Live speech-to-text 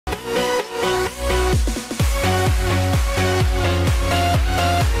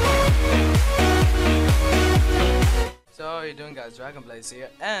guys, DragonBlaze here,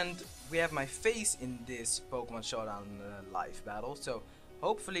 and we have my face in this Pokemon Showdown live battle, so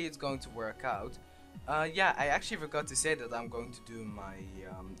hopefully it's going to work out. Yeah, I actually forgot to say that I'm going to do my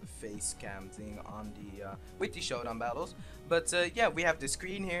face cam thing on the with the Showdown battles, but yeah, we have the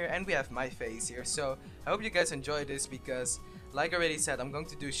screen here and we have my face here, so I hope you guys enjoy this because, like I already said, I'm going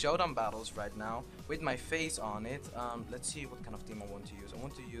to do Showdown battles right now with my face on it. Let's see what kind of team I want to use. I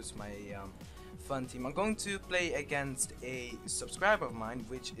want to use my fun team. I'm going to play against a subscriber of mine,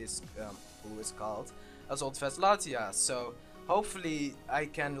 which is who is called AssaultVestLatias. So hopefully I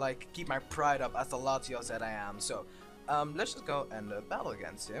can like keep my pride up as the Latios that I am. So let's just go and battle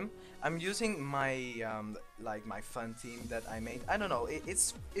against him. I'm using my like my fun team that I made. I don't know.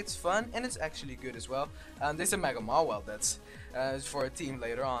 It's fun and it's actually good as well. This is a Mega Mawile that's for a team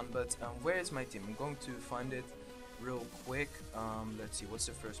later on. But where is my team? I'm going to find it real quick. Let's see, what's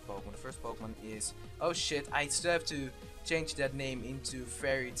the first Pokemon? The first Pokemon is, oh shit, I still have to change that name into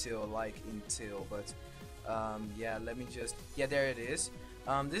Fairy Tail, like in Tail, but yeah, let me just, yeah, there it is.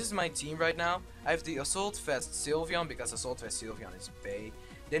 This is my team right now. I have the AssaultVest Sylveon because AssaultVest Sylveon is Bay.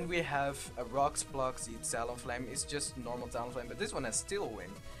 Then we have a Rocks Blocks, the Talonflame. It's just normal Talonflame, but this one has Steel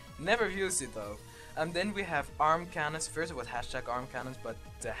Wind. Never used it though. And then we have Arm Cannons. First it was hashtag Arm Cannons, but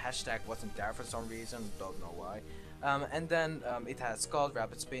the hashtag wasn't there for some reason, don't know why. And then it has Scald,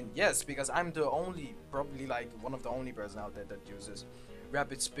 Rapid Spin. Yes, because I'm the only, probably like one of the only person out there that uses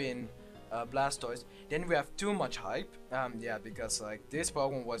Rapid Spin Blastoise. Then we have too much hype. Yeah, because like this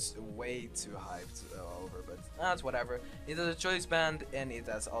Pokemon was way too hyped over, but that's whatever. It has a Choice Band and it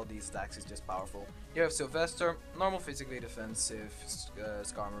has all these attacks. It's just powerful. You have Sylvester, normal physically defensive,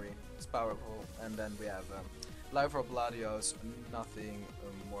 Skarmory, it's powerful, and then we have Life Orb Latios. Nothing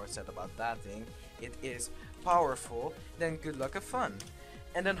more said about that thing. It is powerful. Then good luck and fun.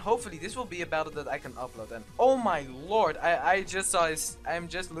 And then hopefully this will be a battle that I can upload. And oh my lord, I just saw his, I'm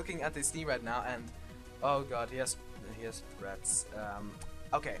just looking at his team right now and oh god, he has threats.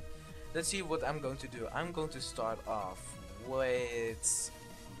 Okay, let's see what I'm going to do. I'm going to start off with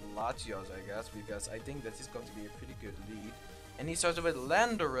Latios, I guess, because I think that is going to be a pretty good lead. And he starts with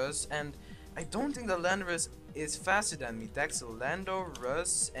Landorus, and I don't think the Landorus is faster than me. That's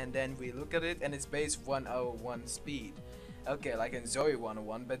Landorus, and then we look at it and it's base 101 speed. Okay, like in Zoe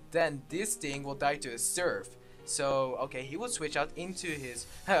 101, but then this thing will die to a Surf. So, okay, he will switch out into his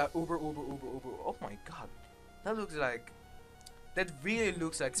Uber. Oh my god. That looks like, that really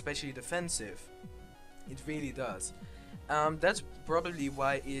looks like especially defensive. It really does. That's probably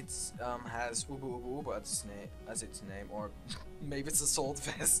why it has Uber as its name, or maybe it's Assault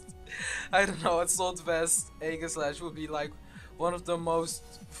Vest. I don't know. Assault Vest Aegislash would be like one of the most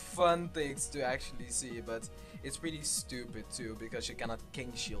fun things to actually see, but it's pretty stupid too because you cannot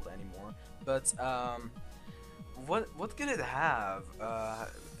King Shield anymore. But what could it have?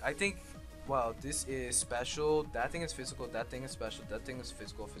 I think, well, this is special. That thing is physical. That thing is special. That thing is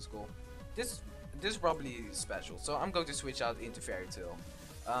physical. This is probably special. So I'm going to switch out into Fairy Tail.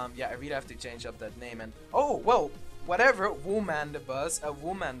 Yeah, I really have to change up that name. And oh well, whatever. Woomandibus.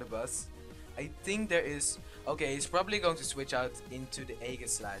 I think there is. Okay, he's probably going to switch out into the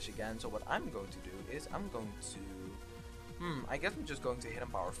Aegislash again. So what I'm going to do is I'm going to, I guess I'm just going to Hidden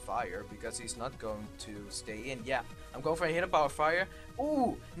Power Fire because he's not going to stay in. Yeah, I'm going for a Hidden Power Fire.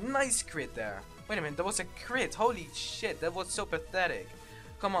 Ooh, nice crit there. Wait a minute, that was a crit. Holy shit, that was so pathetic.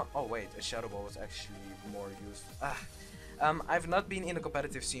 Come on. Oh wait, a Shadow Ball was actually more useful. I've not been in the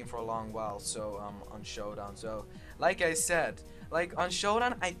competitive scene for a long while, so on Showdown. So like I said, like on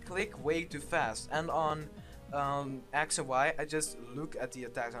Showdown I click way too fast, and on X and Y, I just look at the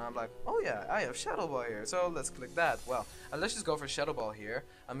attacks and I'm like, oh yeah, I have Shadow Ball here, so let's click that. Well, let's just go for Shadow Ball here.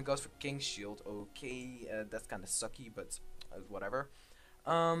 It goes for King Shield. Okay, that's kind of sucky, but whatever.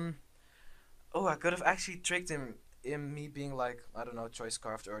 Oh, I could have actually tricked him in me being like, I don't know, Choice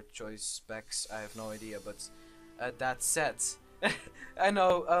Scarfed or Choice Specs. I have no idea, but that set. I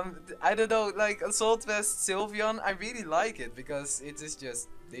know, I don't know, like Assault Vest Sylveon, I really like it because it is just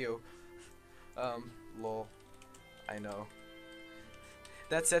Dio. Lol. I know.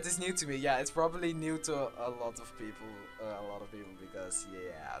 That set is new to me. Yeah, it's probably new to a lot of people. Because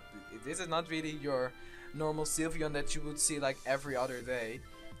yeah, this is not really your normal Sylveon that you would see like every other day.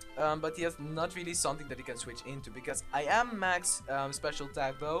 But he has not really something that he can switch into because I am max special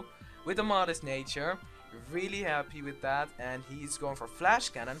attack though with a modest nature. Really happy with that, and he's going for Flash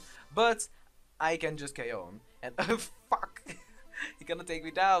Cannon, but I can just KO him. And oh fuck. He's gonna take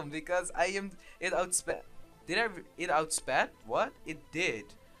me down because I am. It outsped. It outsped? What? It did.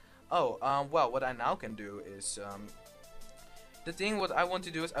 Oh, well, what I now can do is the thing. What I want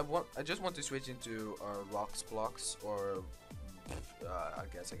to do is I just want to switch into Rocks Blocks or I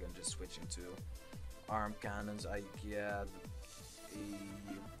guess I can just switch into arm cannons. I get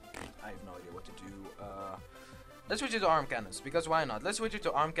I have no idea what to do. Let's switch it to arm cannons, because why not? Let's switch it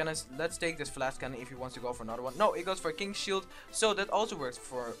to arm cannons. Let's take this flash cannon if he wants to go for another one. No, it goes for King Shield, so that also works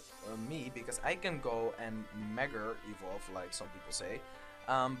for me, because I can go and Mega Evolve, like some people say.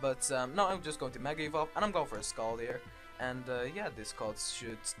 No, I'm just going to Mega Evolve, and I'm going for a Scald here. And yeah, this Scald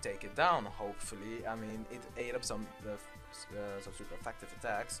should take it down, hopefully. I mean, it ate up some super effective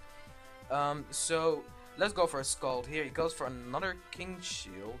attacks. So let's go for a Scald here. He goes for another King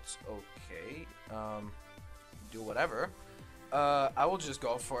Shield. Okay. Do whatever. I will just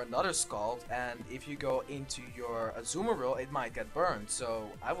go for another Scald, and if you go into your Azumarill, it might get burned,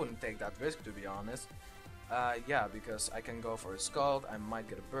 so I wouldn't take that risk, to be honest. Yeah, because I can go for a Scald, I might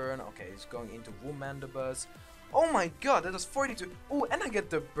get a burn. Okay, he's going into Womandibus. Oh my god, that was 42. Oh, and I get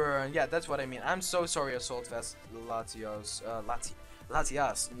the burn. Yeah, that's what I mean. I'm so sorry, AssaultVestLatias.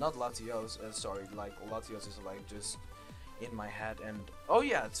 Latias, not Latios. Sorry, like Latios is like just in my head. And oh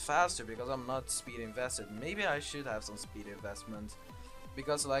yeah, it's faster because I'm not speed invested. Maybe I should have some speed investment,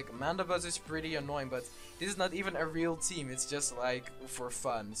 because like Mandibus is pretty annoying, but this is not even a real team. It's just like for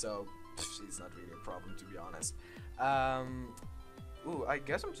fun, so it's not really a problem, to be honest. Ooh, I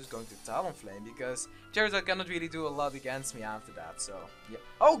guess I'm just going to Talonflame, because Charizard cannot really do a lot against me after that, so yeah.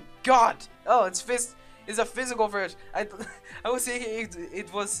 Oh god! Oh, it's a physical version. I was thinking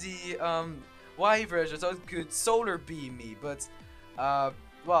it was the Y version, so it could Solar Beam me, but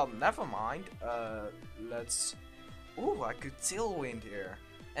well, never mind. Let's. Ooh, I could Tailwind here,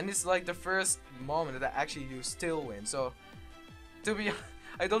 and it's like the first moment that I actually use Tailwind. So to be,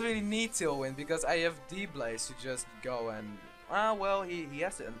 I don't really need Tailwind because I have D-Blaze to just go and. Well, he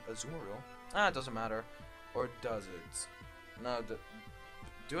has a Azumarill. It doesn't matter, or does it? No,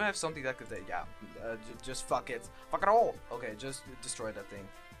 do I have something that could? Yeah, just fuck it all. Okay, just destroy that thing.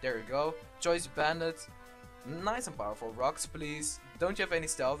 There we go. Choice Bandit. Nice and powerful. Rocks, please. Don't you have any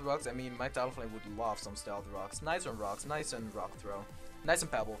stealth rocks? I mean, my Talonflame would love some stealth rocks. Nice on rocks. Nice on rock throw. Nice and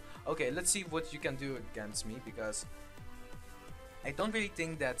pebble. Okay, let's see what you can do against me, because I don't really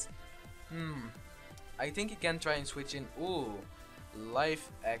think that. I think you can try and switch in. Ooh, Life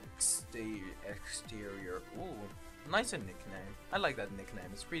Exterior. Ooh, nice nickname. I like that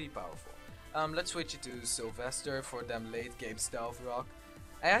nickname. It's pretty powerful. Let's switch it to Sylvester for them late game stealth rock.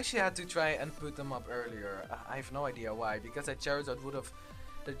 I actually had to try and put them up earlier. I have no idea why, because the Charizard would have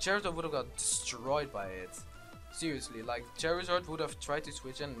got destroyed by it. Seriously, like Charizard would have tried to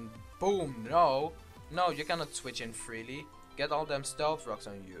switch in, and boom, no, you cannot switch in freely. Get all them stealth rocks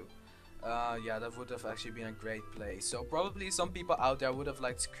on you. Yeah, that would have actually been a great play. So probably some people out there would have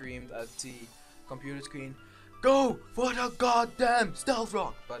like screamed at the computer screen, "Go for the goddamn stealth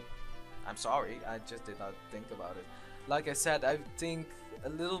rock!" But I'm sorry, I just did not think about it. Like I said, I think a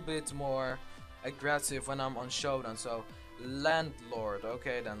little bit more aggressive when I'm on Showdown. So Landlord,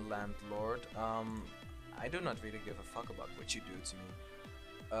 okay then Landlord. I do not really give a fuck about what you do to me.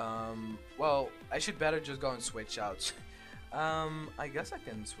 Well, I should better just go and switch out. I guess I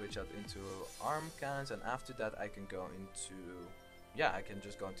can switch out into arm cannons, and after that I can go into, yeah, I can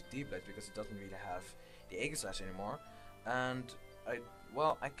just go into D-Blade because it doesn't really have the Aegis Slash anymore. And I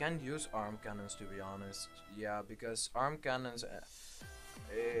can use arm cannons, to be honest. Yeah, because arm cannons,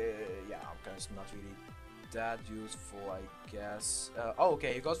 yeah, arm cannons not really that useful, I guess. Oh,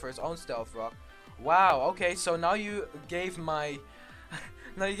 okay, he goes for his own stealth rock. Wow, okay, so now you gave my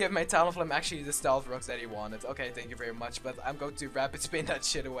now you gave my Talonflame actually the stealth rocks that he wanted. Okay, thank you very much, but I'm going to rapid spin that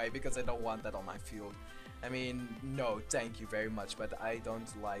shit away because I don't want that on my field. I mean, no, thank you very much, but I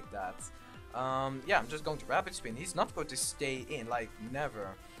don't like that. Yeah, I'm just going to rapid spin. He's not going to stay in, like,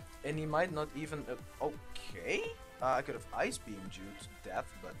 never. And he might not even... okay? I could have Ice Beamed you to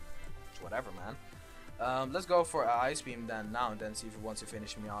death, but whatever, man. Let's go for an Ice Beam then now, and then see if he wants to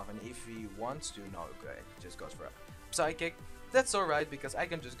finish me off. And if he wants to, no, okay, he just goes for a Psychic. That's alright, because I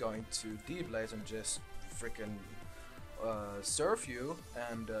can just go into D-Blaze and just freaking surf you.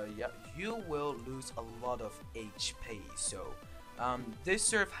 And yeah, you will lose a lot of HP, so... this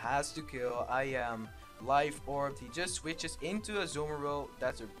surf has to kill. I am life orbed. He just switches into a Azumarill.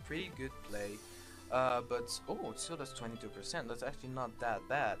 That's a pretty good play. But oh, it still does 22%. That's actually not that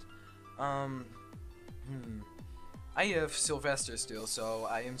bad. I have Sylvester still, so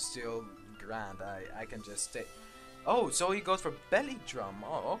I am still grand. I can just stay. Oh, so he goes for Belly Drum.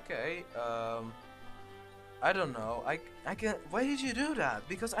 Oh, okay. I don't know. I can. Why did you do that?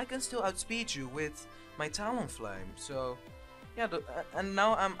 Because I can still outspeed you with my Talonflame. So. Yeah, and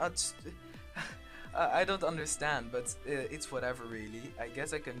now I'm at... I don't understand, but it's whatever really. I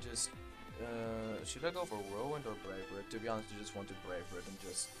guess I can just should I go for Whirlwind or Brave Bird? To be honest, I just want to Brave Bird and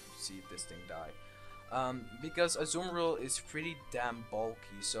just see this thing die. Because Azumarill is pretty damn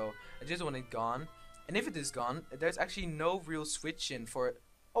bulky, so I just want it gone. And if it is gone, there's actually no real switch in for it.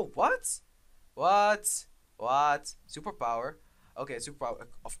 Oh, what? What? What? Superpower? Okay, superpower.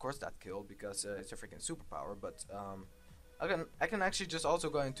 Of course that killed because it's a freaking superpower. But I can actually just also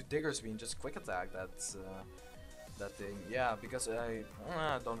go into Diggersby and just quick attack that thing. Yeah, because I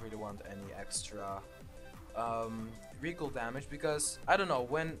don't really want any extra recall damage because I don't know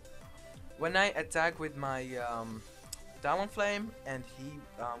when I attack with my Talonflame and he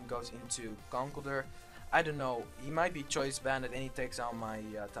goes into Conkeldurr, I don't know, he might be choice banded and he takes out my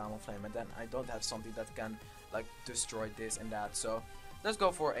Talonflame, and then I don't have something that can like destroy this and that. So let's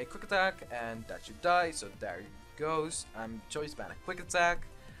go for a quick attack and that should die. So there he goes. I'm choice banded quick attack.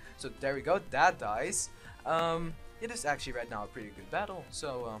 So there we go, that dies. It is actually right now a pretty good battle.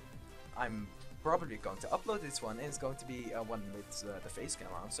 So I'm probably going to upload this one, and it's going to be one with the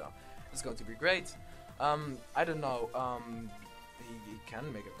FACECAM on. So it's going to be great. I don't know. He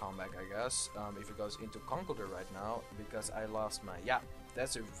can make a comeback, I guess, if he goes into Conkeldurr right now, because I lost my... Yeah,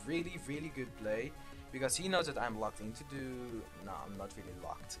 that's a really, really good play, because he knows that I'm locked into No, I'm not really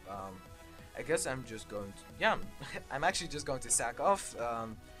locked. I guess I'm just going to... Yeah, I'm actually just going to sack off.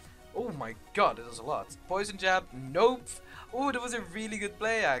 Oh my god, that was a lot. Poison Jab, nope. Oh, that was a really good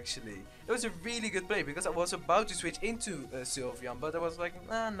play, actually. It was a really good play, because I was about to switch into Sylveon, but I was like,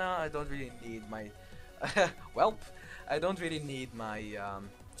 nah, no, I don't really need my... Welp. I don't really need my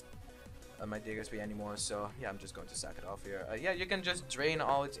my Diggersby anymore, so yeah, I'm just going to sack it off here. Yeah, you can just drain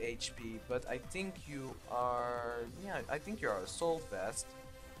all its HP, but I think you are... Yeah, I think you're Assault Vest.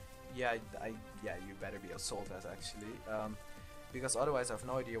 Yeah, yeah, you better be Assault Vest, actually. Because otherwise I have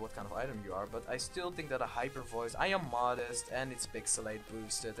no idea what kind of item you are, but I still think that a Hyper Voice, I am modest, and it's Pixelate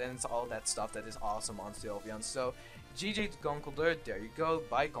boosted, and it's all that stuff that is awesome on Sylveon. So, GG to Conkeldurr, there you go,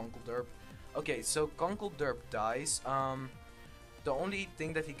 bye Conkeldurr. Okay, so Conkeldurr dies. The only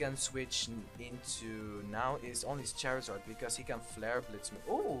thing that he can switch into now is only his Charizard, because he can Flare Blitz me.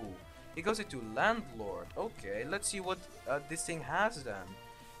 Oh, he goes into Landlord. Okay, let's see what this thing has then.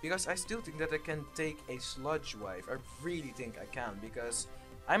 Because I still think that I can take a Sludge Wave. I really think I can, because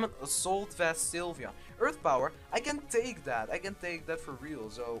I'm an Assault Vest Sylveon. Earth Power, I can take that. I can take that for real.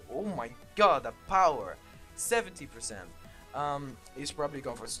 So, oh my god, the power. 70%. He's probably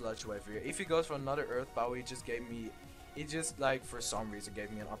going for Sludge Wave here. If he goes for another Earth Power, he just like for some reason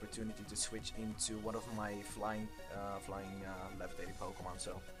gave me an opportunity to switch into one of my flying levitating Pokemon.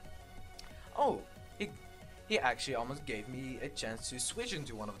 So, oh, he actually almost gave me a chance to switch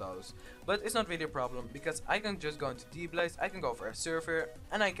into one of those, but it's not really a problem because I can just go into D-Blaze, I can go for a Surfer,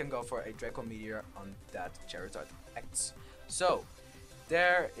 and I can go for a Draco Meteor on that Charizard X. So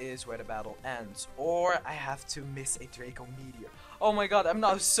there is where the battle ends, or I have to miss a Draco Meteor. Oh my god, I'm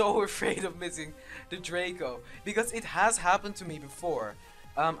now so afraid of missing the Draco, because it has happened to me before.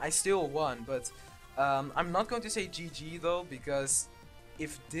 I still won, but I'm not going to say GG though, because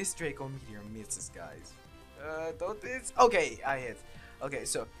if this Draco Meteor misses, guys, don't miss. Okay, I hit. Okay,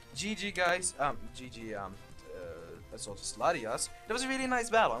 so GG guys, GG AssaultVestLatias. That was a really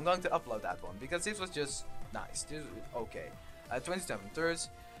nice battle. I'm going to upload that one because this was just nice. This was, okay. 27 thirds,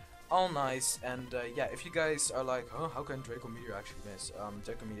 all nice, and yeah, if you guys are like, huh, how can Draco Meteor actually miss?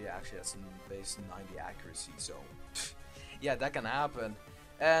 Draco Meteor actually has a base 90 accuracy, so yeah, that can happen,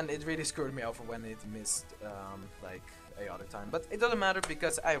 and it really screwed me over when it missed like a other time, but it doesn't matter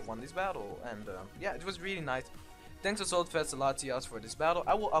because I won this battle, and yeah, it was really nice. Thanks AssaultVestLatias for this battle.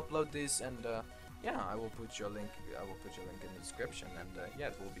 I will upload this, and yeah, I will put your link. I will put your link in the description, and yeah,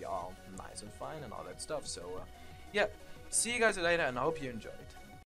 it will be all nice and fine and all that stuff. So yeah. See you guys later, and I hope you enjoyed.